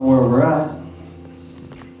we're at?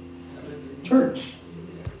 Church.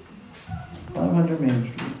 500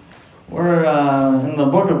 Main Street. We're in the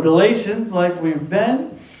book of Galatians like we've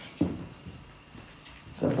been,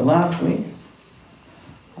 except for last week.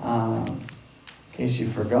 In case you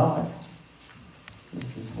forgot,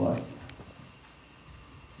 this is what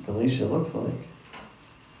Galatia looks like,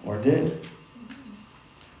 or did.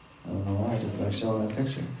 I don't know why, I just like showing a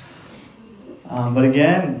picture. But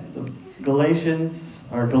again, the Galatians,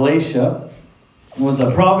 or Galatia, was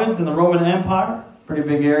a province in the Roman Empire, pretty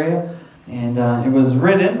big area, and it was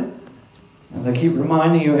written, as I keep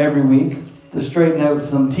reminding you every week, to straighten out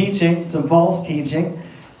some teaching, some false teaching.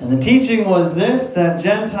 And the teaching was this, that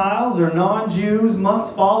Gentiles or non-Jews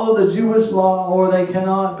must follow the Jewish law or they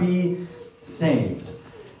cannot be saved.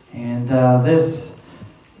 And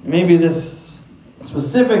maybe this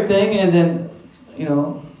specific thing isn't,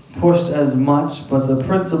 pushed as much, but the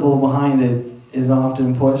principle behind it is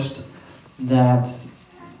often pushed, that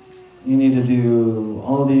you need to do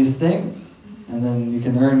all these things and then you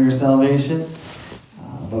can earn your salvation.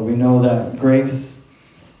 But we know that grace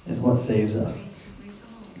is what saves us.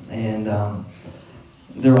 And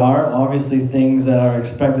there are obviously things that are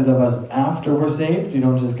expected of us after we're saved. You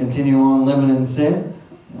don't just continue on living in sin.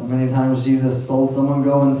 Many times Jesus told someone,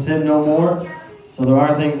 go and sin no more. So there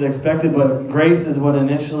are things expected, but grace is what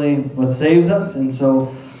saves us. And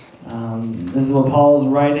so this is what Paul's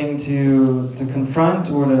writing to confront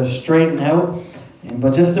or to straighten out.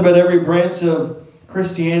 But just about every branch of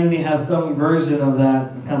Christianity has some version of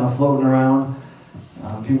that kind of floating around.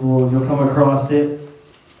 You'll come across it.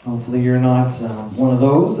 Hopefully you're not one of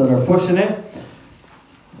those that are pushing it.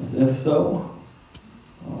 As if so,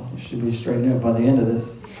 well, you should be straightened out by the end of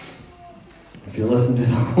this, if you listen to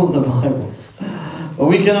the Bible. But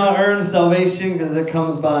we cannot earn salvation because it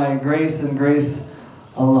comes by grace and grace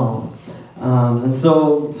alone. And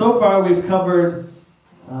so far we've covered,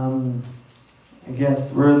 I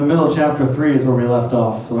guess we're in the middle of chapter 3 is where we left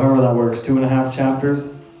off. So however that works, 2.5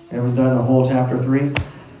 chapters. And we've done the whole chapter 3.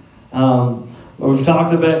 But we've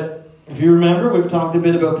talked a bit, if you remember, we've talked a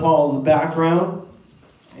bit about Paul's background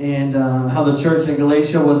and how the church in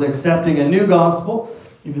Galatia was accepting a new gospel,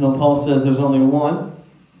 even though Paul says there's only one.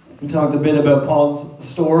 We talked a bit about Paul's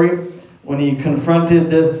story when he confronted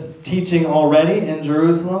this teaching already in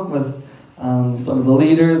Jerusalem with some of the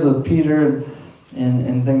leaders, with Peter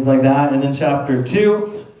and things like that. And then chapter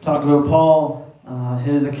 2 talked about Paul,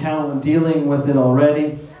 his account of dealing with it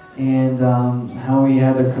already, and how he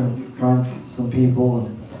had to confront some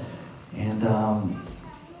people. And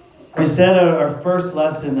we said at our first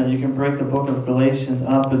lesson that you can break the book of Galatians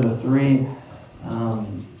up into three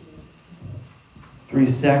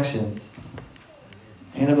sections.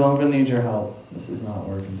 Annabelle, I'm going to need your help. This is not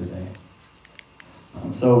working today.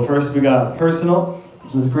 So first we got personal,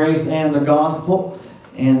 which is grace and the gospel.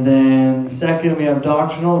 And then second we have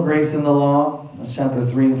doctrinal, grace and the law. That's chapters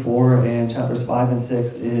 3 and 4. And chapters 5 and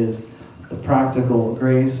 6 is the practical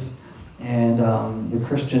grace and the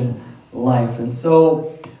Christian life. And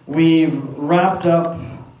so we've wrapped up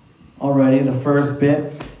already the first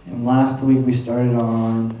bit. And last week we started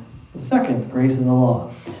on the second, grace and the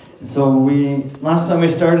law. And so last time we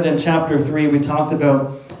started in chapter 3, we talked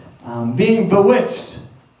about being bewitched.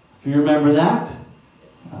 If you remember that.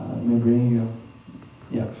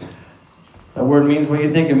 Yeah. That word means what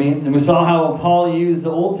you think it means. And we saw how Paul used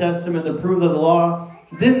the Old Testament to prove that the law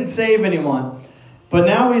didn't save anyone. But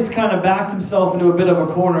now he's kind of backed himself into a bit of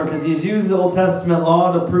a corner because he's used the Old Testament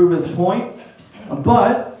law to prove his point.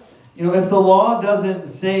 But, if the law doesn't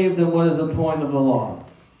save, then what is the point of the law?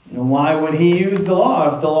 Why would he use the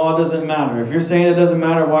law if the law doesn't matter? If you're saying it doesn't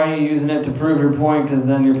matter, why are you using it to prove your point? Because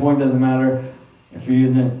then your point doesn't matter if you're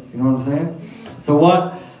using it. You know what I'm saying? So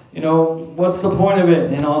what's the point of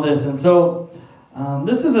it in all this? And so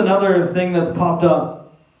this is another thing that's popped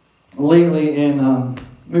up lately in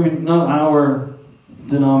maybe not our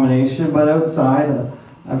denomination, but outside.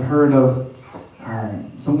 I've heard of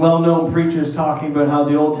some well-known preachers talking about how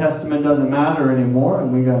the Old Testament doesn't matter anymore,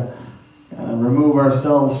 and we got remove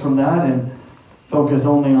ourselves from that and focus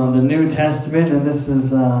only on the New Testament, and this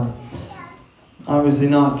is obviously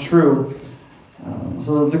not true.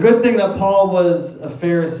 So it's a good thing that Paul was a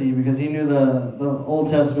Pharisee because he knew the Old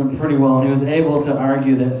Testament pretty well, and he was able to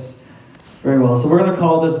argue this very well. So we're going to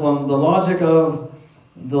call this one the logic of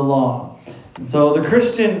the law. And so the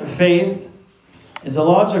Christian faith is a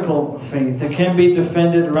logical faith that can be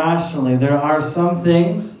defended rationally. There are some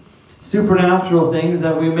things, supernatural things,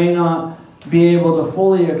 that we may not be able to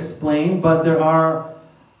fully explain, but there are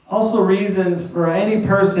also reasons for any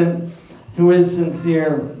person who is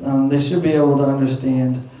sincere, they should be able to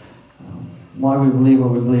understand why we believe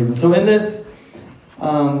what we believe. And so in this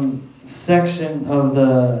section of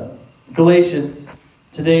the Galatians,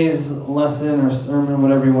 today's lesson or sermon,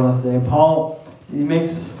 whatever you want to say, Paul, he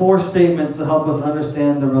makes 4 statements to help us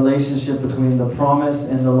understand the relationship between the promise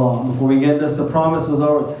and the law. Before we get this, the promise was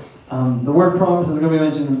already, the word promise is going to be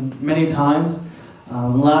mentioned many times.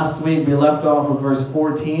 Last week we left off with verse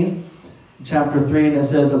 14, chapter 3, and it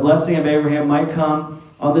says, the blessing of Abraham might come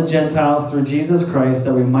on the Gentiles through Jesus Christ,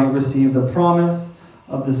 that we might receive the promise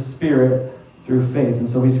of the Spirit through faith. And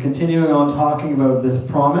so he's continuing on talking about this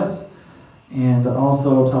promise, and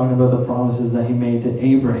also talking about the promises that he made to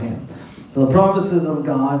Abraham. So the promises of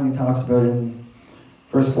God, he talks about in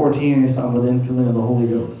verse 14, he's talking about the infilling of the Holy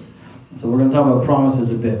Ghost. So we're going to talk about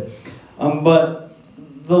promises a bit. But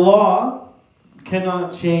the law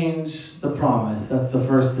cannot change the promise. That's the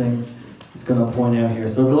first thing he's going to point out here.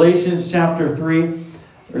 So Galatians chapter 3,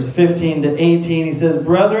 verse 15 to 18, he says,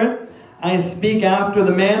 Brethren, I speak after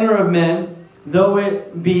the manner of men, though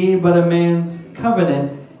it be but a man's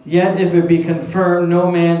covenant, yet if it be confirmed, no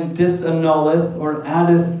man disannulleth or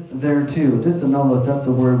addeth thereto. Disannulleth, that's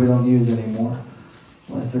a word we don't use anymore.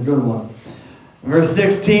 Well, that's a good one. Verse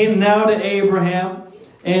 16, Now to Abraham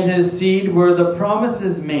and his seed were the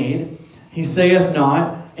promises made. He saith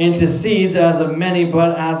not, and to seeds as of many,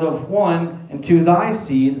 but as of one, and to thy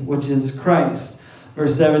seed, which is Christ.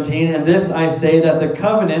 Verse 17, And this I say, that the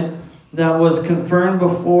covenant that was confirmed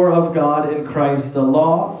before of God in Christ, the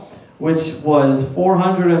law, which was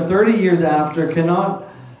 430 years after, cannot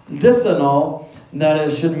disannul, that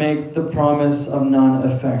it should make the promise of none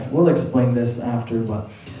effect. We'll explain this after, but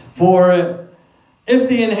for if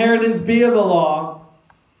the inheritance be of the law,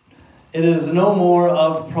 it is no more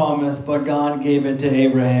of promise, but God gave it to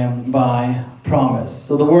Abraham by promise.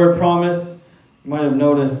 So the word promise, you might have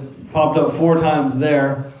noticed, popped up 4 times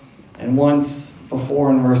there, and once before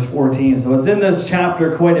in verse 14. So it's in this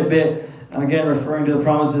chapter quite a bit. Again, referring to the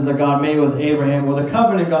promises that God made with Abraham, or the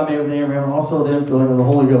covenant God made with Abraham, also the infilling of the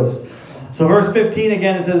Holy Ghost. So verse 15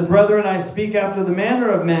 again, it says, Brethren, I speak after the manner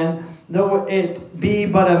of men, though it be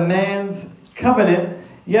but a man's covenant,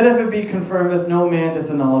 yet if it be confirmed with no man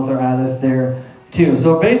disannulleth or addeth thereto.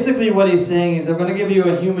 So basically what he's saying is, I'm going to give you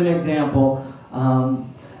a human example.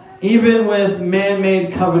 Even with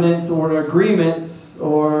man-made covenants or agreements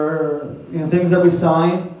or things that we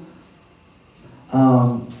sign,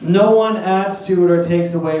 no one adds to it or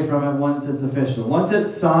takes away from it once it's official. Once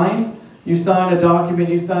it's signed, you sign a document,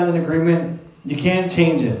 you sign an agreement, you can't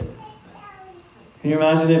change it. Can you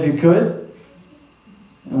imagine if you could?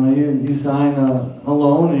 You sign a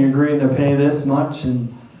loan and you're agreeing to pay this much,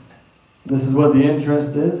 and this is what the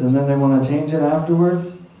interest is, and then they want to change it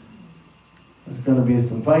afterwards. There's going to be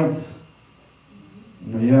some fights.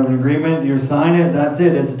 You have an agreement, you sign it, that's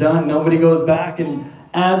it, it's done. Nobody goes back and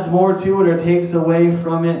adds more to it or takes away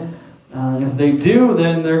from it. If they do,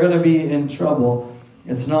 then they're going to be in trouble.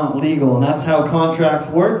 It's not legal. And that's how contracts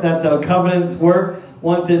work. That's how covenants work.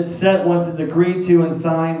 Once it's set, once it's agreed to and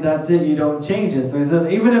signed, that's it. You don't change it. So he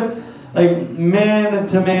said, even if, like, man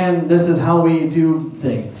to man, this is how we do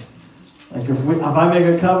things. Like, if I make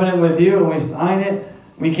a covenant with you and we sign it,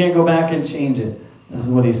 we can't go back and change it. This is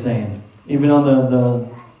what he's saying. Even on the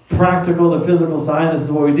practical, the physical side, this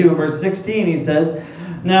is what we do. Verse 16, he says,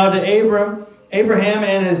 Now to Abraham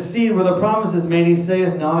and his seed were the promises made. He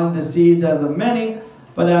saith not unto seeds as of many,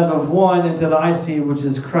 but as of one, and to thy seed, which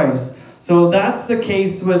is Christ. So that's the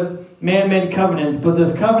case with man-made covenants. But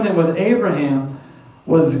this covenant with Abraham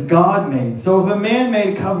was God-made. So if a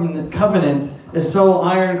man-made covenant is so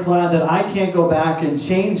ironclad that I can't go back and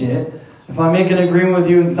change it, if I make an agreement with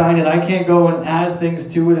you and sign it, I can't go and add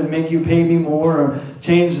things to it and make you pay me more or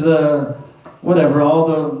change the whatever, all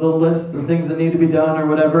the list of things that need to be done or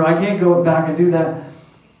whatever. I can't go back and do that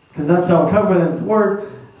because that's how covenants work.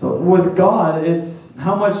 So with God, it's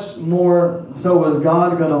how much more so is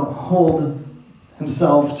God going to hold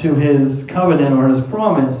himself to his covenant or his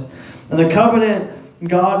promise. And the covenant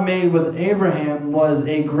God made with Abraham was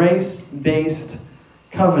a grace-based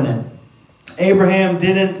covenant. Abraham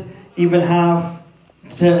didn't have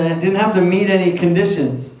to meet any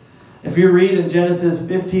conditions. If you read in Genesis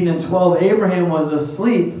 15 and 12, Abraham was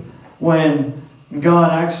asleep when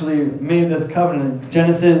God actually made this covenant.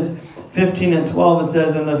 Genesis 15 and 12, it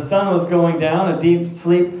says, And the sun was going down, a deep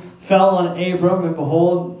sleep fell on Abram, and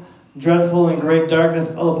behold, dreadful and great darkness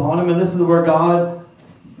fell upon him. And this is where God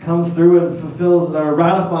comes through and fulfills or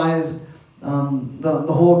ratifies the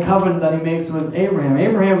whole covenant that he makes with Abraham.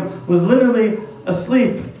 Abraham was literally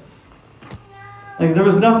asleep. Like, there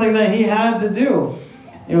was nothing that he had to do.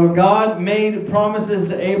 God made promises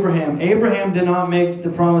to Abraham. Abraham did not make the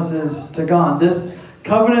promises to God. This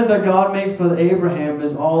covenant that God makes with Abraham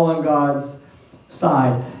is all on God's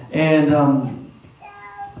side. And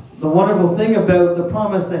the wonderful thing about the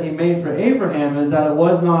promise that he made for Abraham is that it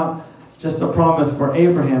was not just a promise for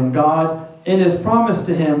Abraham. God, in his promise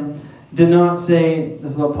to him, did not say,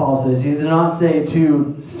 this is what Paul says, he did not say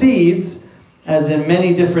to seeds, as in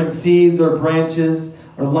many different seeds or branches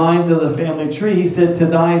or lines of the family tree. He said to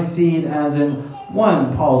thy seed as in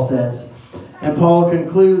one, Paul says. And Paul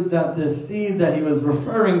concludes that this seed that he was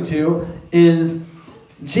referring to is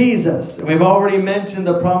Jesus. And we've already mentioned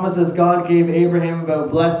the promises God gave Abraham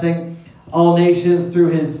about blessing all nations through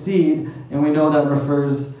his seed. And we know that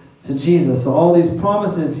refers to Jesus. So all these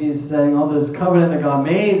promises, he's saying, all this covenant that God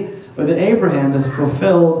made with Abraham is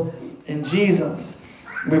fulfilled in Jesus.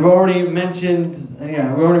 We've already mentioned,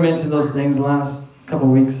 those things last 2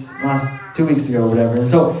 weeks ago or whatever. And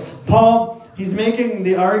so Paul, he's making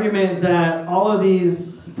the argument that all of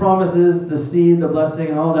these promises, the seed, the blessing,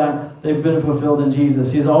 and all that, they've been fulfilled in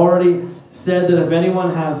Jesus. He's already said that if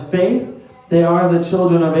anyone has faith, they are the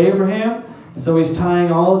children of Abraham. And so he's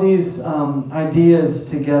tying all of these ideas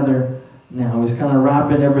together now. He's kind of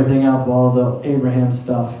wrapping everything up, all the Abraham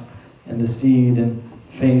stuff and the seed and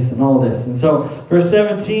faith and all this. And so verse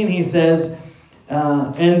 17 he says,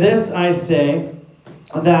 and this I say,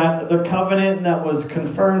 that the covenant that was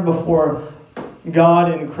confirmed before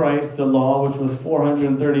God in Christ, the law, which was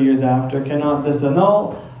 430 years after, cannot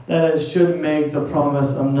disannul, that it should make the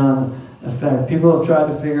promise of none effect. People have tried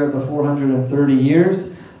to figure out the 430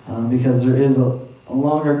 years because there is a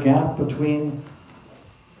longer gap between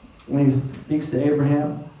when he speaks to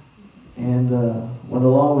Abraham and when the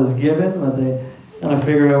law was given. But they kind of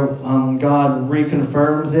figure out God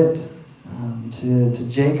reconfirms it to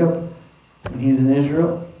Jacob when he's in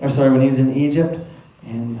when he's in Egypt,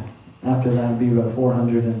 and after that it'd be about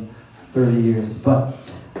 430 years. But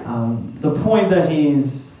the point that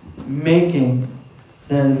he's making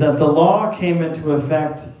is that the law came into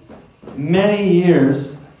effect many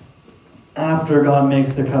years after God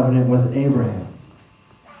makes the covenant with Abraham.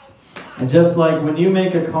 And just like when you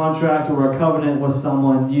make a contract or a covenant with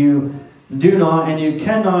someone, you do not and you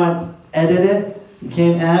cannot edit it. You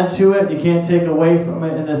can't add to it. You can't take away from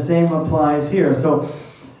it. And the same applies here. So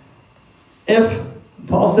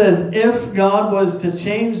Paul says, if God was to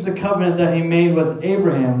change the covenant that he made with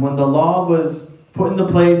Abraham, when the law was put into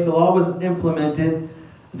place, the law was implemented,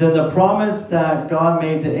 then the promise that God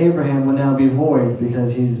made to Abraham would now be void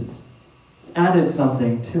because he's added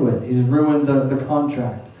something to it. He's ruined the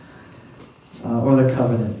contract or the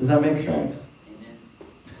covenant. Does that make sense?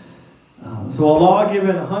 So a law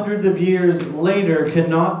given hundreds of years later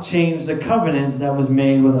cannot change the covenant that was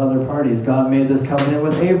made with other parties. God made this covenant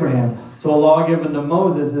with Abraham. So a law given to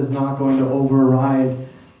Moses is not going to override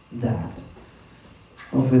that.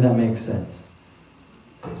 Hopefully that makes sense.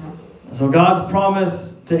 So God's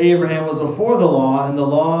promise to Abraham was before the law, and the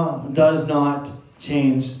law does not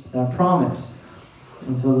change that promise.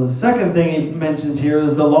 And so the second thing he mentions here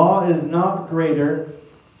is the law is not greater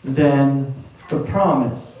than the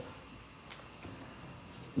promise.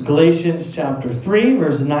 Galatians chapter 3,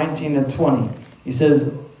 verse 19 and 20. He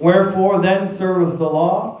says, wherefore then serveth the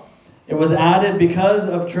law? It was added because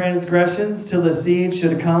of transgressions, till the seed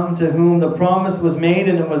should come to whom the promise was made,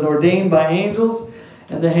 and it was ordained by angels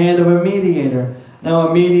in the hand of a mediator. Now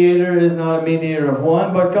a mediator is not a mediator of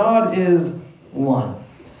one, but God is one.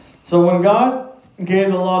 So when God gave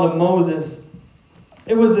the law to Moses,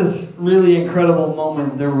 it was this really incredible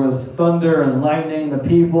moment. There was thunder and lightning. The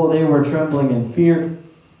people, they were trembling in fear,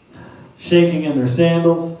 shaking in their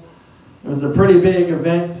sandals. It was a pretty big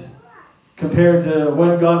event compared to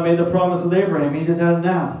when God made the promise with Abraham. He just had a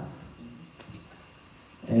nap.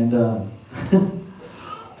 And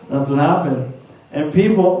that's what happened. And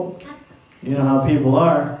people, you know how people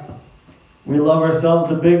are. We love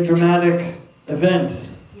ourselves a big dramatic event.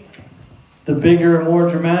 The bigger and more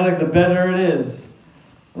dramatic, the better it is.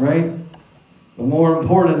 Right? The more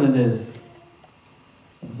important it is.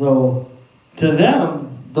 So, to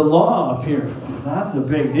them, the law appeared. That's a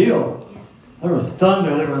big deal. There was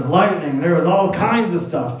thunder, there was lightning, there was all kinds of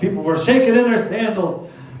stuff. People were shaking in their sandals.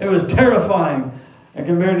 It was terrifying. And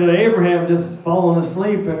compared to Abraham just falling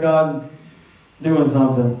asleep and God doing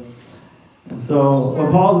something. And so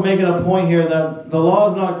Paul's making a point here that the law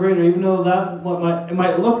is not greater, even though that's what it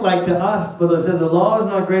might look like to us. But it says the law is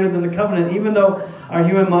not greater than the covenant, even though our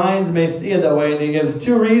human minds may see it that way. And he gives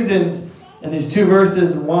two reasons in these two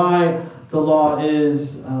verses why the law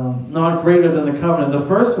is not greater than the covenant. The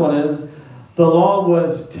first one is the law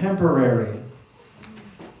was temporary.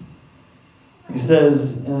 He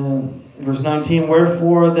says, Verse 19,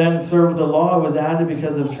 wherefore then served the law was added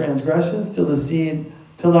because of transgressions till the seed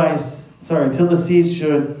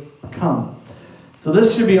should come. So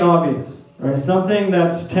this should be obvious, right? Something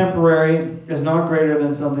that's temporary is not greater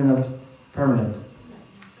than something that's permanent.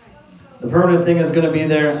 The permanent thing is going to be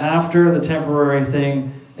there after the temporary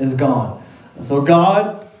thing is gone. So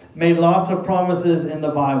God made lots of promises in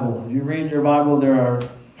the Bible. If you read your Bible, there are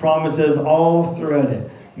promises all throughout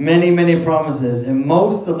it. Many, many promises. And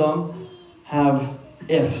most of them have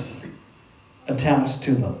ifs attached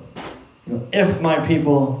to them. You know, if my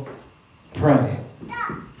people pray,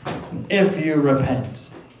 if you repent,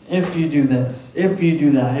 if you do this, if you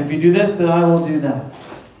do that, if you do this, then I will do that.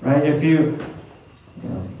 Right? If you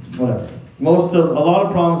whatever. A lot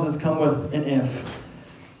of promises come with an if.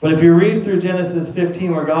 But if you read through Genesis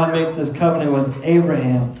 15, where God makes this covenant with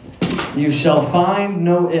Abraham, you shall find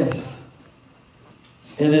no ifs.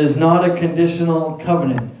 It is not a conditional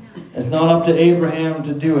covenant. It's not up to Abraham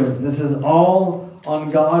to do it. This is all on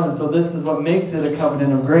God, and so this is what makes it a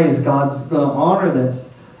covenant of grace. God's going to honor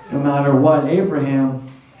this no matter what Abraham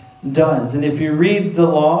does. And if you read the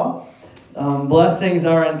law, blessings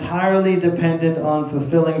are entirely dependent on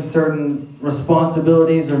fulfilling certain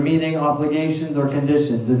responsibilities or meeting obligations or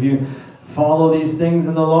conditions. If you follow these things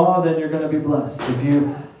in the law, then you're going to be blessed. If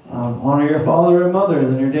you honor your father and mother,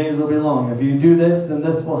 then your days will be long. If you do this, then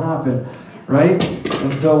this will happen. Right?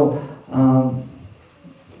 And so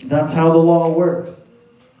that's how the law works.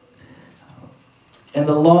 And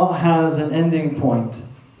the law has an ending point.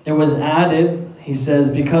 It was added, he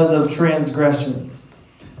says, because of transgressions,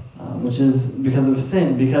 which is because of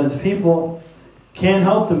sin, because people can't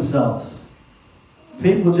help themselves.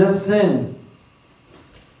 People just sin.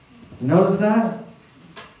 You notice that?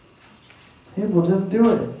 People just do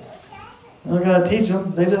it. You don't got to teach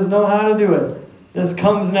them. They just know how to do it. It just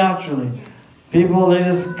comes naturally. People, they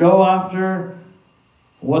just go after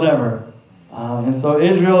whatever. And so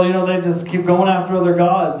Israel, they just keep going after other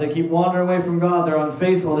gods. They keep wandering away from God. They're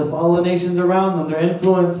unfaithful. They follow the nations around them. They're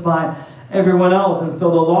influenced by everyone else. And so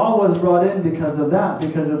the law was brought in because of that,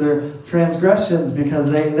 because of their transgressions,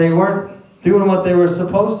 because they weren't doing what they were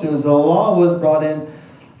supposed to. So the law was brought in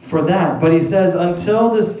for that. But he says, until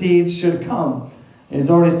the seed should come. And he's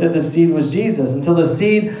already said the seed was Jesus. Until the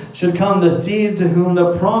seed should come, the seed to whom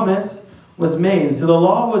the promise was made. So the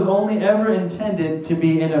law was only ever intended to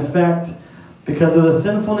be in effect because of the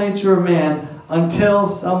sinful nature of man until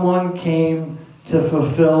someone came to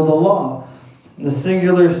fulfill the law. The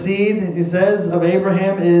singular seed, he says, of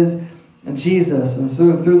Abraham is Jesus. And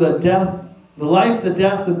so through the life, the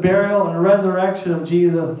death, the burial, and resurrection of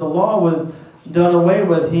Jesus, the law was done away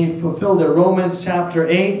with. He fulfilled it. Romans chapter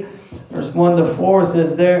 8, verse 1 to 4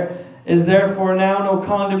 says, there is therefore now no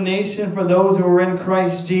condemnation for those who are in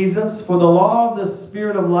Christ Jesus. For the law of the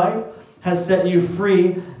Spirit of life has set you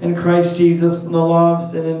free in Christ Jesus from the law of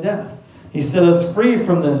sin and death. He set us free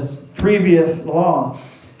from this previous law.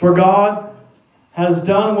 For God has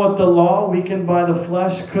done what the law, weakened by the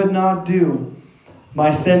flesh, could not do.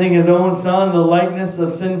 By sending his own Son in the likeness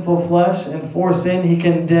of sinful flesh, and for sin he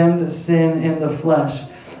condemned sin in the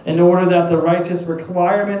flesh, in order that the righteous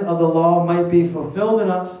requirement of the law might be fulfilled in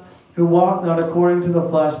us, who walk not according to the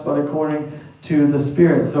flesh, but according to the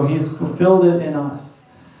Spirit. So he's fulfilled it in us.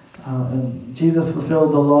 And Jesus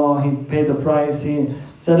fulfilled the law. He paid the price. He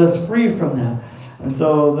set us free from that. And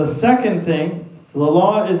so the second thing, so the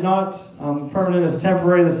law is not permanent, it's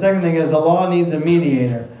temporary. The second thing is the law needs a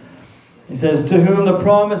mediator. He says, to whom the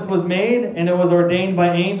promise was made, and it was ordained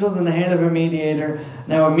by angels in the hand of a mediator.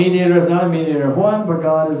 Now a mediator is not a mediator of one, but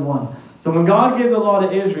God is one. So when God gave the law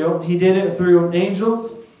to Israel, he did it through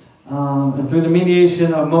angels and through the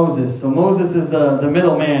mediation of Moses. So Moses is the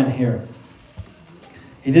middleman here.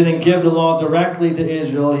 He didn't give the law directly to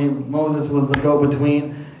Israel. Moses was the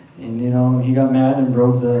go-between. And, he got mad and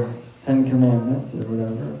broke the 10 Commandments or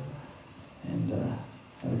whatever. And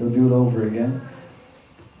had to go do it over again.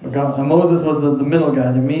 And Moses was the middle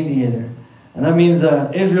guy, the mediator. And that means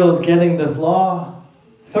Israel is getting this law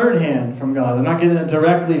third hand from God. They're not getting it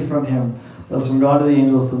directly from him. It was from God to the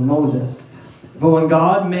angels to Moses. But when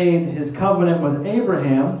God made his covenant with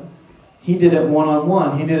Abraham, he did it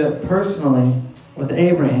one-on-one. He did it personally with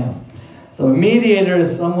Abraham. So a mediator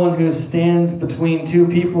is someone who stands between two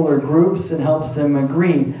people or groups and helps them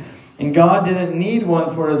agree. And God didn't need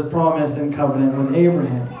one for his promise and covenant with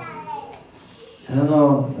Abraham. I don't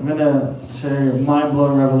know, I'm going to share a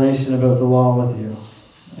mind-blowing revelation about the law with you.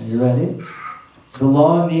 Are you ready? The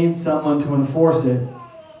law needs someone to enforce it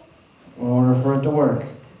in order for it to work.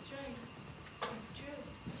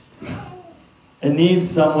 It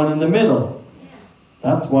needs someone in the middle.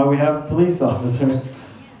 That's why we have police officers.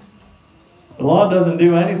 The law doesn't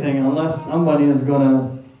do anything unless somebody is going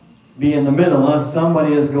to be in the middle, unless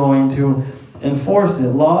somebody is going to enforce it.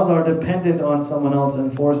 Laws are dependent on someone else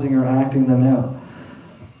enforcing or acting them out.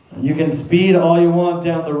 You can speed all you want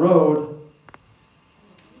down the road.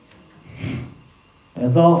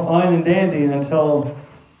 It's all fine and dandy until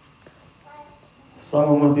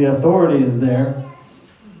someone with the authority is there.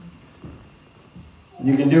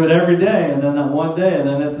 You can do it every day, and then that one day, and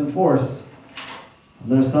then it's enforced.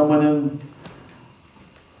 There's someone in...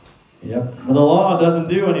 Yep. But the law doesn't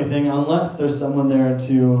do anything unless there's someone there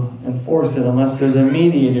to enforce it, unless there's a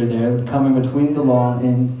mediator there coming between the law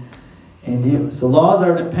and you. So laws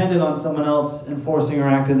are dependent on someone else enforcing or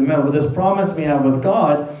acting them out. But this promise we have with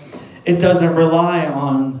God, it doesn't rely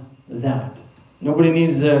on that. Nobody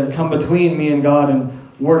needs to come between me and God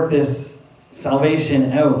and work this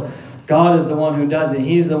salvation out. God is the one who does it.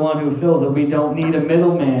 He's the one who fills it. We don't need a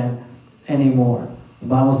middleman anymore. The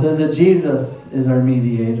Bible says that Jesus is our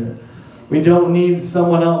mediator. We don't need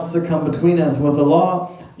someone else to come between us. With the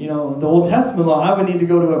law, the Old Testament law, I would need to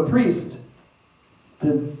go to a priest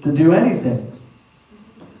to do anything.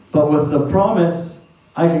 But with the promise,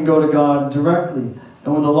 I can go to God directly.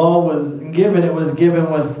 And when the law was given, it was given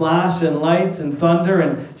with flash and lights and thunder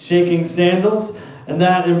and shaking sandals. And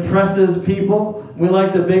that impresses people. We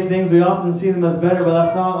like the big things. We often see them as better, but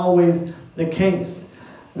that's not always the case.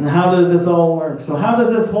 And how does this all work? So how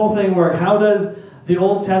does this whole thing work? How does the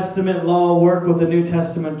Old Testament law work with the New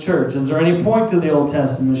Testament church? Is there any point to the Old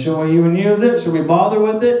Testament? Should we even use it? Should we bother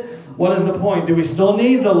with it? What is the point? Do we still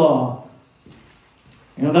need the law?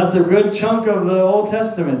 That's a good chunk of the Old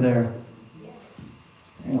Testament there.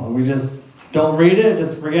 We just don't read it,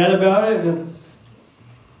 just forget about it, just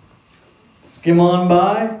skim on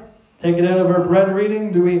by, take it out of our bread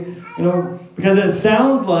reading. Do we, because it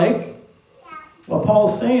sounds like, what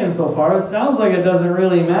Paul's saying so far, it sounds like it doesn't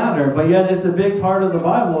really matter, but yet it's a big part of the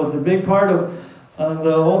Bible. It's a big part of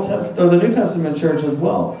the Old Testament or the New Testament church as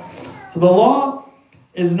well. So the law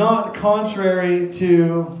is not contrary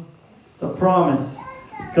to the promise.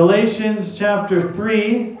 Galatians chapter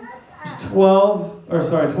 3, verse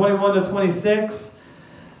 21 to 26.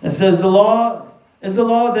 It says, the law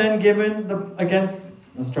then given against...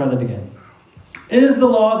 Let's try that again. Is the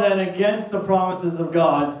law then against the promises of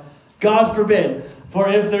God? God forbid. For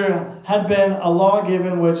if there had been a law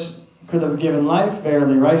given which could have given life,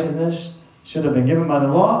 verily righteousness should have been given by the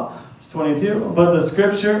law. Verse 22. But the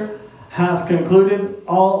scripture hath concluded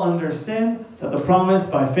all under sin, that the promise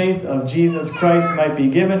by faith of Jesus Christ might be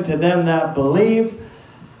given to them that believe.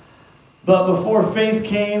 But before faith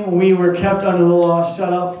came, we were kept under the law,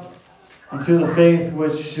 shut up unto the faith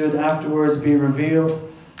which should afterwards be revealed.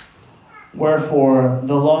 Wherefore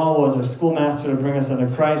the law was our schoolmaster to bring us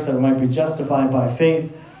unto Christ, that we might be justified by faith.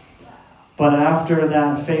 But after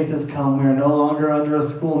that faith is come, we are no longer under a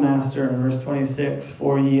schoolmaster. In verse 26,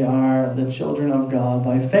 for ye are the children of God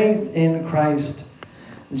by faith in Christ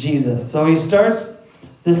Jesus. So he starts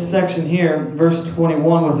this section here, verse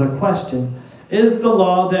 21, with a question. Is the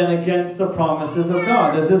law then against the promises of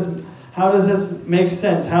God? How does this make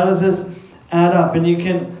sense? How does this add up? And you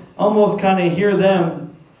can almost kind of hear them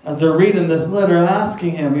as they're reading this letter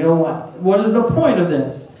asking him, what is the point of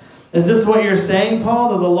this? Is this what you're saying,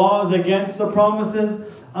 Paul, that the law is against the promises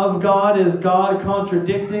of God? Is God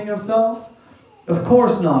contradicting himself? Of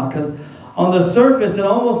course not, because on the surface it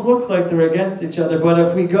almost looks like they're against each other, but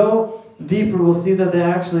if we go deeper, we'll see that they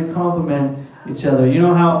actually complement each other. You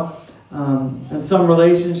know how in some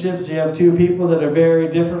relationships you have two people that are very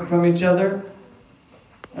different from each other?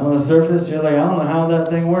 And on the surface you're like, I don't know how that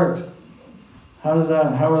thing works. How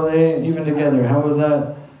are they even together? How does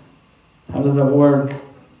that work?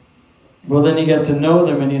 Well, then you get to know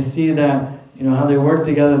them and you see that, how they work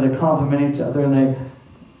together, they complement each other, and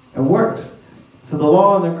it works. So the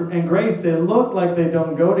law and grace, they look like they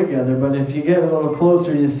don't go together, but if you get a little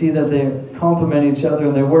closer, you see that they complement each other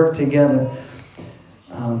and they work together.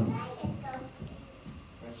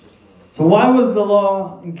 So why was the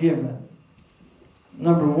law given?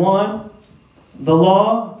 Number one, the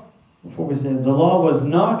law was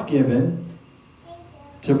not given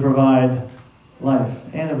to provide life.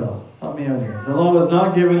 Annabelle, help me out here. The law was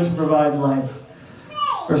not given to provide life.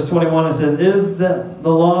 Verse 21, it says, is the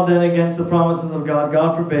law then against the promises of God?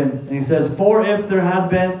 God forbid. And he says, for if there had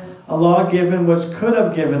been a law given which could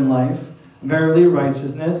have given life, verily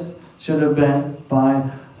righteousness should have been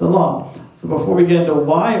by the law. So before we get into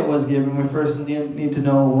why it was given, we first need to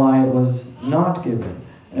know why it was not given.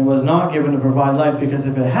 And it was not given to provide life, because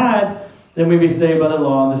if it had, then we'd be saved by the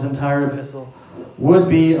law, and this entire epistle would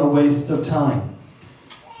be a waste of time.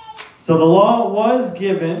 So the law was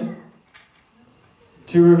given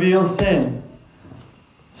to reveal sin.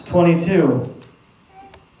 Verse 22.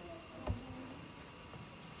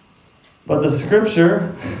 But the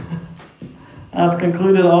scripture hath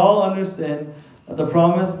concluded all under sin, that the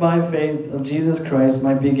promise by faith of Jesus Christ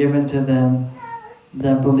might be given to them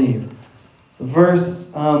that believe. So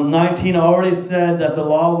verse 19 already said that the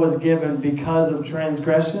law was given because of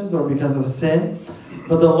transgressions or because of sin.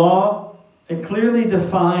 But the law, it clearly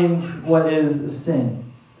defines what is sin.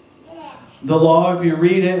 The law, if you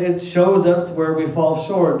read it, it shows us where we fall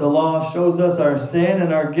short. The law shows us our sin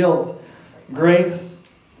and our guilt. Grace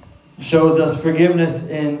shows us forgiveness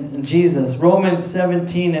in Jesus. Romans 7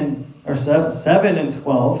 and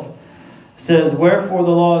 12 says, wherefore the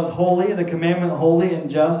law is holy, the commandment holy and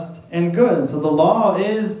just and good. So the law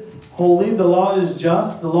is holy, the law is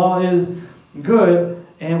just, the law is good,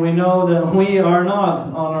 and we know that we are not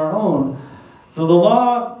on our own. So the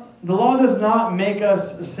law does not make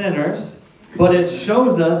us sinners, but it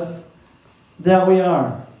shows us that we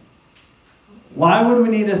are. Why would we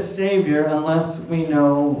need a Savior unless we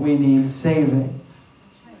know we need saving?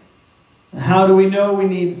 How do we know we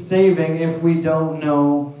need saving if we don't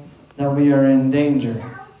know that we are in danger?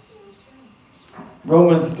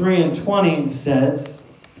 Romans 3 and 20 says,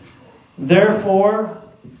 therefore,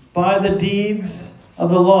 by the deeds of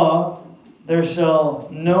the law, there shall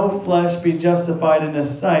no flesh be justified in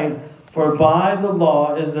his sight, for by the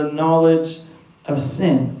law is the knowledge of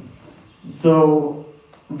sin. So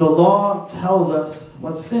the law tells us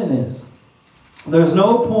what sin is. There's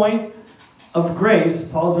no point of grace.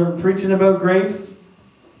 Paul's been preaching about grace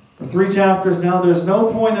for 3 chapters now. There's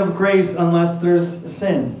no point of grace unless there's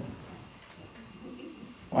sin.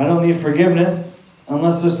 I don't need forgiveness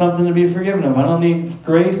unless there's something to be forgiven of. I don't need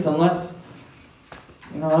grace unless,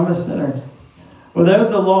 I'm a sinner. Without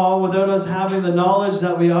the law, without us having the knowledge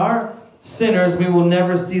that we are sinners, we will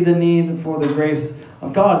never see the need for the grace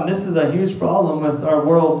of God. And this is a huge problem with our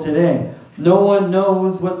world today. No one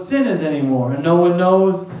knows what sin is anymore, and no one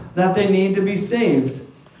knows that they need to be saved.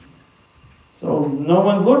 So no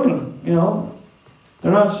one's looking,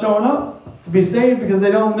 they're not showing up to be saved because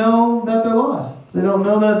they don't know that they're lost. They don't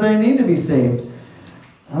know that they need to be saved.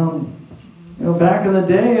 Back in the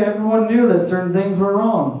day, everyone knew that certain things were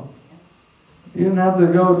wrong. You didn't have to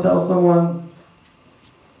go tell someone,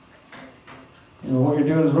 what you're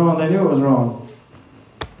doing is wrong. They knew it was wrong.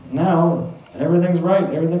 Now, everything's right,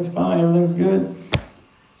 everything's fine, everything's good.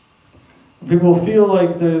 People feel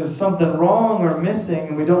like there's something wrong or missing,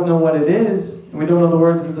 and we don't know what it is, and we don't know the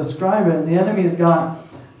words to describe it. And the enemy's got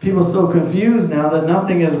people so confused now that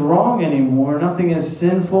nothing is wrong anymore, nothing is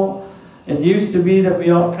sinful. It used to be that we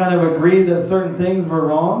all kind of agreed that certain things were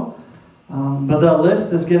wrong, but that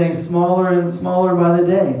list is getting smaller and smaller by the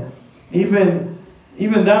day.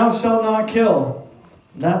 Even thou shalt not kill,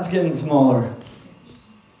 that's getting smaller.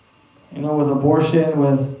 With abortion,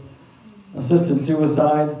 with assisted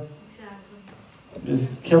suicide,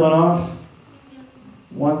 just killing off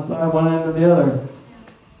one side, one end or the other.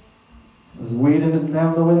 Just weeding it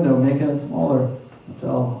down the window, making it smaller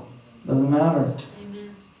until it doesn't matter.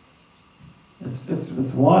 Amen.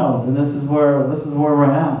 It's wild, and this is where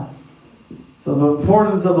we're at. So the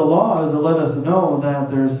importance of the law is to let us know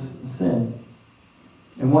that there's sin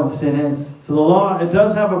and what sin is. So the law, it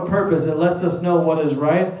does have a purpose. It lets us know what is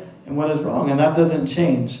right and what is wrong, and that doesn't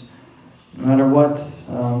change no matter what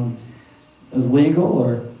is legal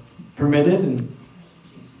or permitted. And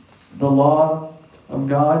the law of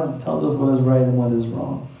God tells us what is right and what is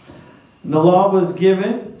wrong. And the law was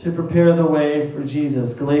given to prepare the way for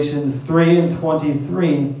Jesus. Galatians 3 and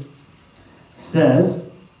 23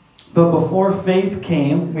 says, but before faith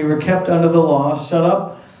came, we were kept under the law, shut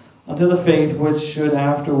up unto the faith which should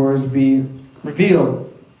afterwards be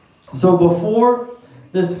revealed. So before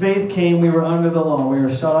this faith came, we were under the law. We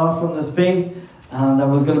were shut off from this faith that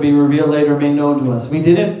was going to be revealed later, made known to us. We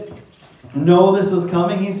didn't know this was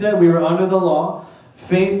coming. He said we were under the law.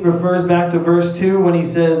 Faith refers back to verse 2 when he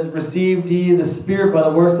says, received ye the Spirit by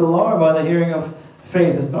the works of the law or by the hearing of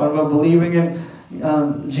faith. It's talking about believing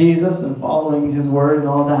in Jesus and following his word and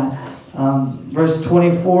all that. Verse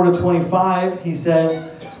 24 to 25, he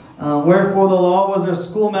says, wherefore the law was our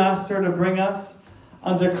schoolmaster to bring us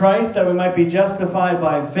unto Christ, that we might be justified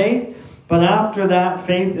by faith. But after that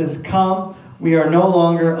faith is come, we are no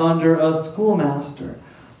longer under a schoolmaster.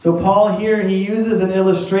 So Paul here, he uses an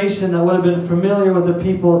illustration that would have been familiar with the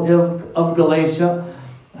people of Galatia.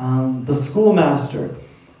 The schoolmaster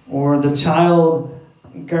or the child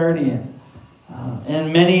guardian.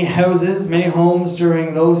 In many houses, many homes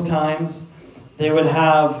during those times, they would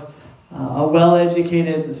have a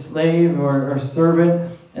well-educated slave or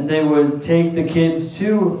servant, and they would take the kids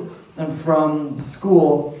to and from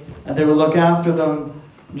school, and they would look after them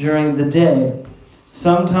during the day.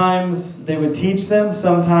 Sometimes they would teach them.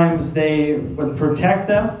 Sometimes they would protect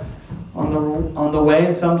them on the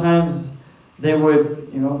way. Sometimes they would,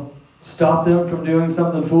 stop them from doing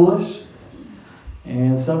something foolish.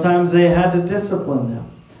 And sometimes they had to discipline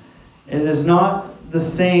them. It is not the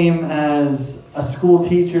same as a school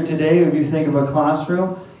teacher today. If you think of a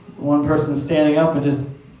classroom, one person standing up and just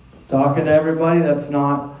talking to everybody, that's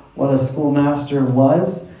not what a schoolmaster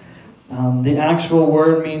was. The actual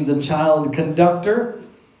word means a child conductor.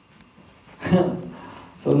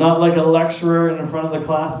 So not like a lecturer in front of the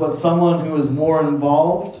class, but someone who is more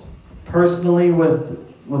involved personally with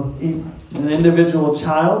an individual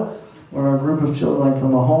child or a group of children, like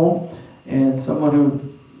from a home. And someone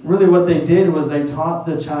who really what they did was they taught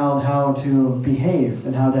the child how to behave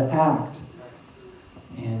and how to act.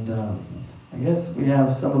 And I guess we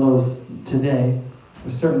have some of those today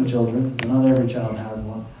with certain children. So not every child has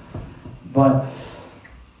one. But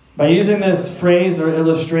by using this phrase or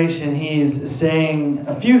illustration, he's saying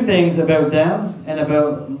a few things about them and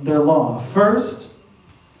about their law. First,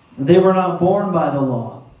 they were not born by the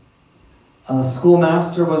law. A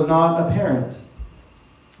schoolmaster was not a parent.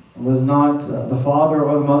 It was not the father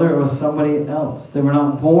or the mother. It was somebody else. They were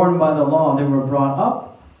not born by the law. They were brought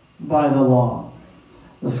up by the law.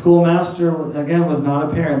 The schoolmaster, again, was not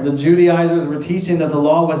a parent. The Judaizers were teaching that the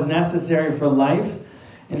law was necessary for life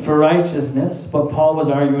and for righteousness, but Paul was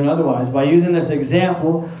arguing otherwise. By using this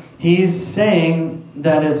example, he's saying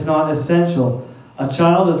that it's not essential. A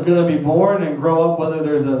child is going to be born and grow up whether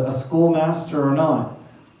there's a schoolmaster or not.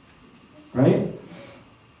 Right?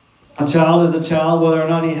 A child is a child whether or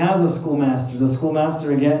not he has a schoolmaster. The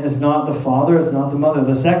schoolmaster, again, is not the father, it's not the mother.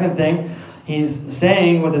 The second thing he's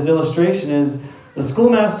saying with his illustration is the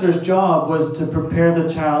schoolmaster's job was to prepare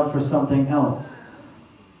the child for something else.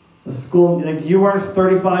 You weren't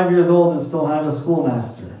 35 years old and still had a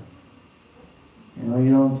schoolmaster.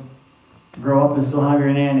 You don't grow up and still have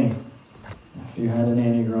your nanny. If you had a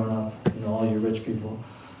nanny growing up, all you rich people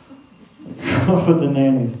grew up with the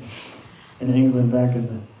nannies in England back in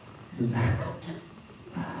the...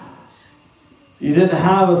 You didn't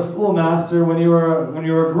have a schoolmaster when you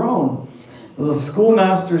were grown. The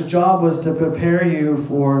schoolmaster's job was to prepare you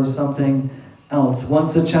for something else.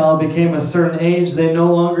 Once the child became a certain age, they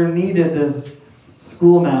no longer needed this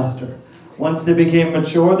schoolmaster. Once they became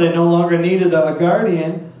mature, they no longer needed a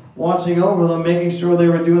guardian watching over them, making sure they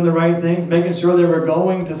were doing the right things, making sure they were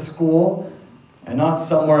going to school and not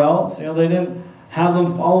somewhere else. They didn't have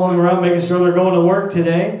them following them around, making sure they're going to work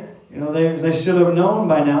today. They should have known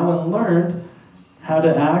by now and learned how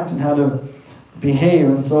to act and how to behave.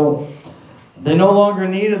 And so they no longer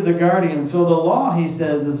needed the guardian. So the law, he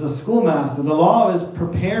says, is the schoolmaster. The law is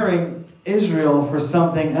preparing Israel for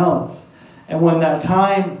something else. And when that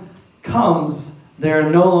time comes, they're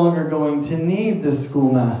no longer going to need the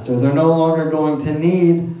schoolmaster. They're no longer going to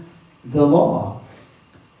need the law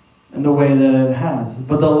in the way that it has.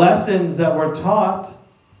 But the lessons that were taught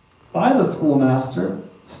by the schoolmaster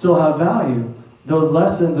still have value. Those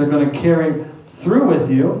lessons are going to carry through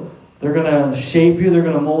with you. They're going to shape you. They're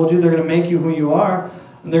going to mold you. They're going to make you who you are.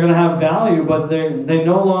 And they're going to have value, but they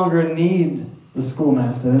no longer need the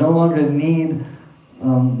schoolmaster. They no longer need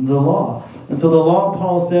the law. And so the law,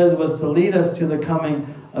 Paul says, was to lead us to the coming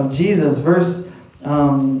of Jesus. Verse, where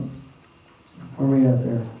are we at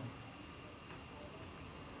there?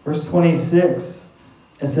 Verse 26,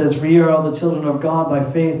 it says, "For ye are all the children of God by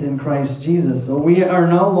faith in Christ Jesus." So we are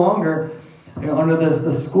no longer under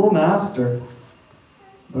the schoolmaster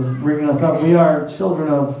was bringing us up. We are children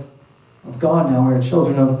of God now. We're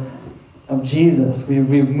children of Jesus.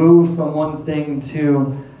 We've moved from one thing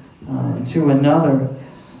to another.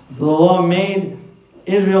 So the law made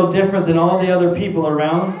Israel different than all the other people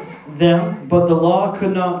around them, but the law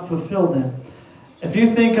could not fulfill them. If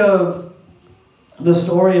you think of the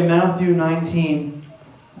story in Matthew 19,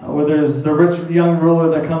 where there's the rich young ruler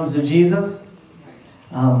that comes to Jesus.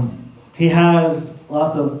 He has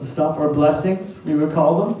lots of stuff, or blessings, we would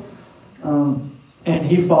call them. And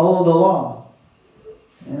he followed the law.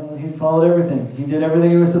 He followed everything. He did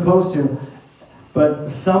everything he was supposed to. But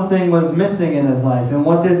something was missing in his life. And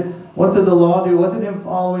what did the law do? What did him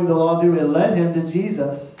following the law do? It led him to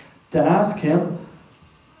Jesus to ask him,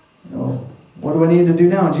 what do I need to do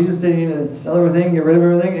now? And Jesus said, you need to sell everything, get rid of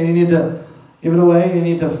everything, and you need to give it away, you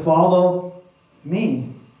need to follow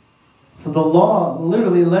me. So the law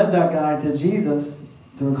literally led that guy to Jesus,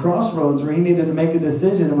 to a crossroads where he needed to make a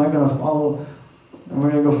decision. Am I going to follow, and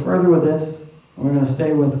we're going to go further with this, or we're going to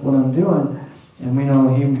stay with what I'm doing? And we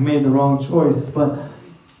know he made the wrong choice. But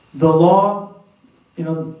the law,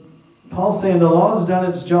 Paul's saying the law's done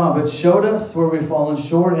its job. It showed us where we've fallen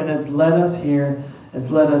short, and it's led us here.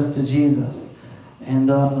 It's led us to Jesus. And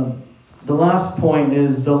the last point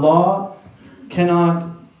is the law cannot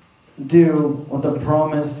do what the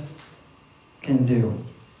promise can do.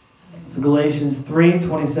 So Galatians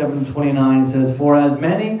 3:27-29 says, "For as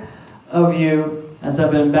many of you as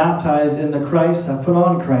have been baptized in the Christ have put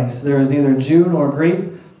on Christ. There is neither Jew nor Greek.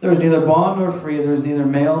 There is neither bond nor free. There is neither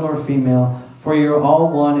male nor female. For you are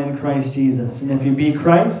all one in Christ Jesus. And if you be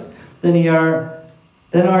Christ, then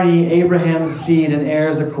are ye Abraham's seed and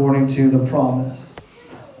heirs according to the promise."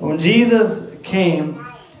 When Jesus came,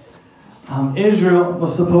 Israel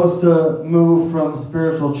was supposed to move from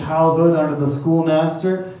spiritual childhood under the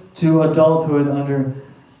schoolmaster to adulthood under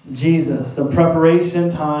Jesus. The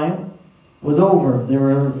preparation time was over. They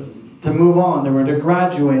were to move on. They were to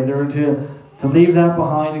graduate. They were to leave that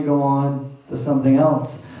behind and go on to something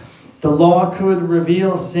else. The law could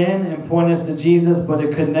reveal sin and point us to Jesus, but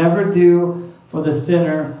it could never do for the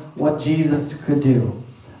sinner what Jesus could do.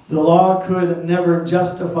 The law could never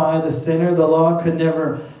justify the sinner. The law could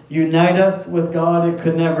never unite us with God. It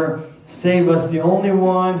could never save us. The only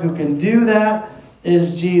one who can do that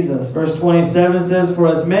is Jesus. Verse 27 says, "For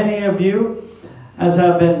as many of you as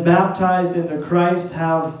have been baptized into Christ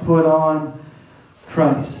have put on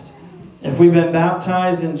Christ." If we've been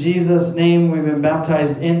baptized in Jesus' name, we've been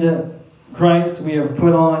baptized into Christ, we have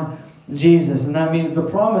put on Jesus. And that means the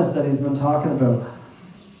promise that he's been talking about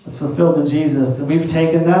is fulfilled in Jesus. And we've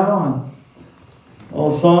taken that on.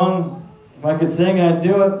 Old song, if I could sing, I'd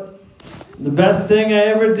do it. The best thing I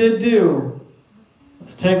ever did do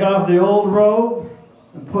was take off the old robe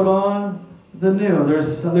and put on the new.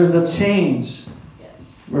 There's a change.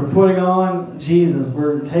 We're putting on Jesus.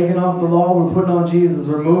 We're taking off the law. We're putting on Jesus.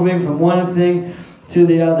 We're moving from one thing to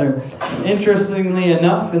the other. And interestingly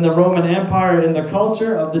enough, in the Roman Empire, in the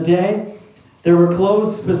culture of the day, there were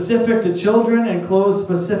clothes specific to children and clothes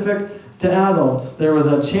specific to adults. There was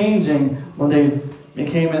a changing when they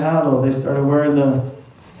became an adult. They started wearing the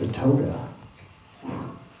toga.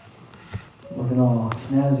 Looking all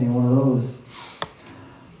snazzy in one of those.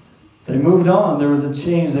 They moved on. There was a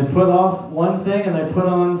change. They put off one thing and they put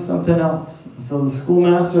on something else. So the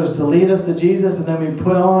schoolmaster is to lead us to Jesus, and then we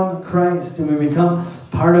put on Christ and we become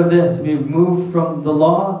part of this. We've moved from the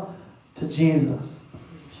law to Jesus.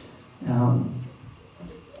 The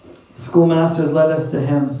schoolmasters led us to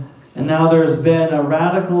him. And now there's been a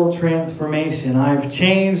radical transformation. I've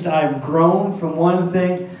changed. I've grown from one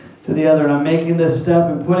thing to the other. And I'm making this step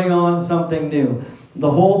and putting on something new.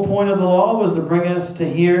 The whole point of the law was to bring us to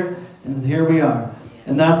here. And here we are.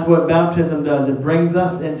 And that's what baptism does. It brings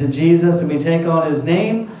us into Jesus, and we take on his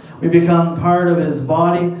name. We become part of his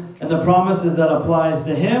body. And the promises that applies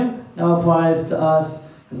to him now applies to us,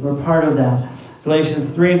 because we're part of that.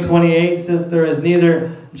 Galatians 3:28 says, "There is neither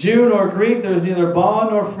Jew nor Greek, there is neither bond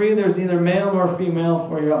nor free, there is neither male nor female,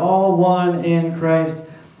 for you're all one in Christ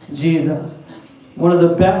Jesus." One of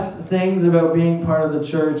the best things about being part of the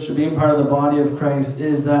church, or being part of the body of Christ,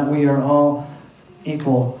 is that we are all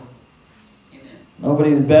equal.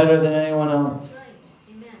 Nobody's better than anyone else.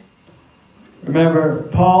 Remember,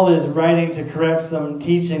 Paul is writing to correct some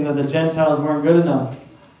teaching that the Gentiles weren't good enough.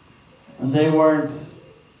 And they weren't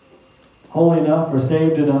holy enough or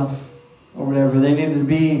saved enough or whatever. They needed to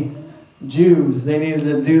be Jews. They needed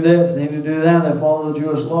to do this. They needed to do that. They follow the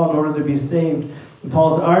Jewish law in order to be saved. And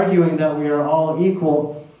Paul's arguing that we are all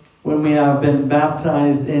equal when we have been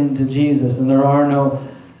baptized into Jesus. And there are no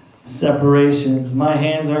separations. My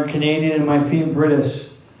hands are Canadian and my feet British.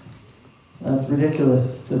 That's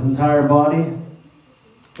ridiculous. This entire body,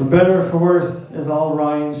 for better or for worse, is all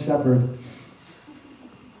Ryan Shephard.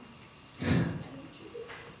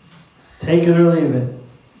 Take it or leave it.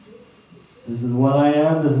 This is what I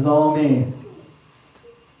am. This is all me.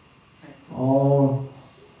 All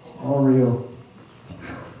real.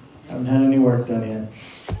 Haven't had any work done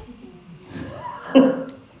yet.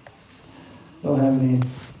 Don't have any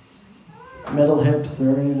metal hips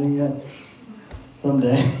or anything yet.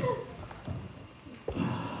 Someday.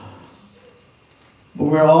 But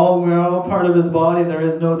we're all part of his body. There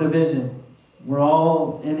is no division. We're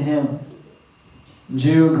all in him.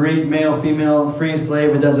 Jew, Greek, male, female, free,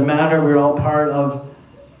 slave, it doesn't matter. We're all part of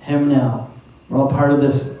him now. We're all part of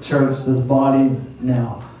this church, this body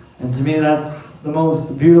now. And to me, that's the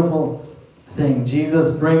most beautiful thing.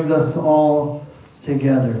 Jesus brings us all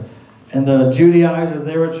together. And the Judaizers,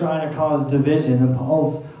 they were trying to cause division. And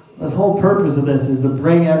this whole purpose of this is to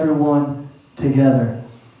bring everyone together.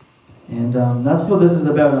 And that's what this is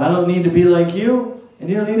about. I don't need to be like you, and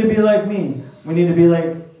you don't need to be like me. We need to be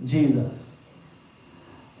like Jesus.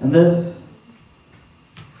 And this,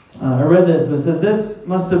 I read this. It says, this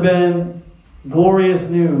must have been glorious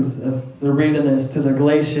news as they're reading this to the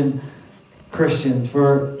Galatian Christians.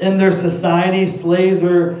 For in their society, slaves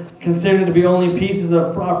were considered to be only pieces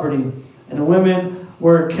of property, and women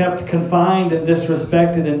were kept confined and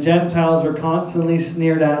disrespected, and Gentiles were constantly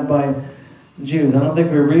sneered at by Jews. I don't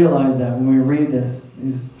think we realize that when we read this.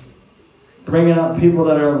 He's bringing up people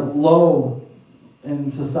that are low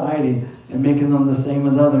in society and making them the same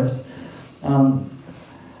as others.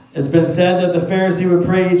 It's been said that the Pharisee would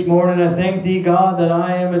pray each morning, I thank thee, God, that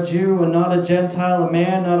I am a Jew and not a Gentile, a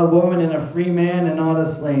man, not a woman, and a free man and not a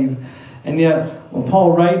slave. And yet, when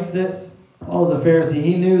Paul writes this, Paul's a Pharisee.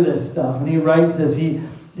 He knew this stuff. And he writes this.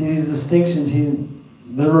 These distinctions,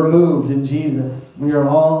 they're removed in Jesus. We are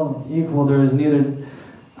all equal. There is neither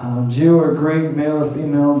Jew or Greek, male or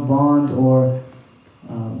female, bond or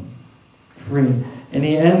free. And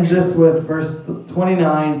he ends this with verse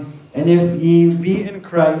 29, and if ye be in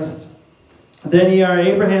Christ, then ye are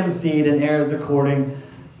Abraham's seed and heirs according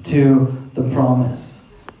to the promise.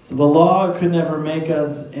 So the law could never make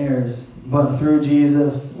us heirs, but through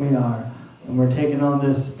Jesus we are. And we're taking on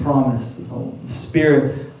this promise, this whole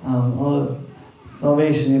Spirit, all the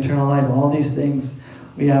salvation, eternal life, all these things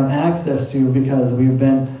we have access to because we've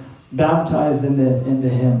been baptized into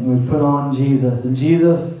Him. We've put on Jesus. And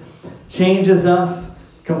Jesus changes us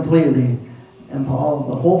completely. And Paul,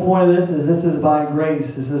 the whole point of this is by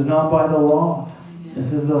grace. This is not by the law.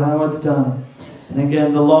 This is how it's done. And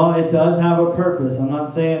again, the law, it does have a purpose. I'm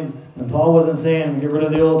not saying, and Paul wasn't saying, get rid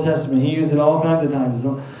of the Old Testament. He used it all kinds of times.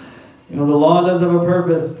 The law does have a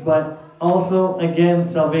purpose, but also, again,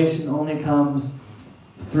 salvation only comes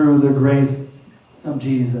through the grace of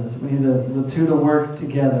Jesus. We need the two to work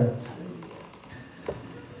together.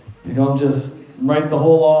 You don't just write the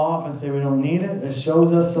whole law off and say we don't need it. It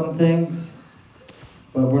shows us some things,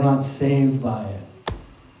 but we're not saved by it.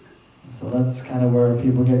 So that's kind of where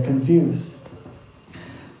people get confused.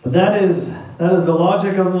 But that is the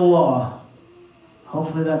logic of the law.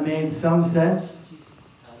 Hopefully that made some sense.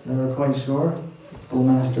 Never quite sure. The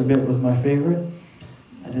schoolmaster bit was my favorite.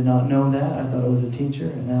 I did not know that. I thought it was a teacher,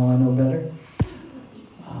 and now I know better.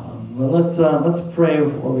 But let's pray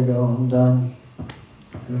before we go. I'm done.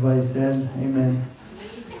 Everybody said amen.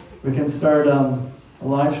 We can start a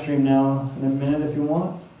live stream now in a minute if you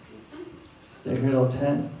want. Stay here till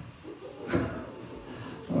 10.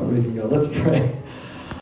 Or we can go. Let's pray.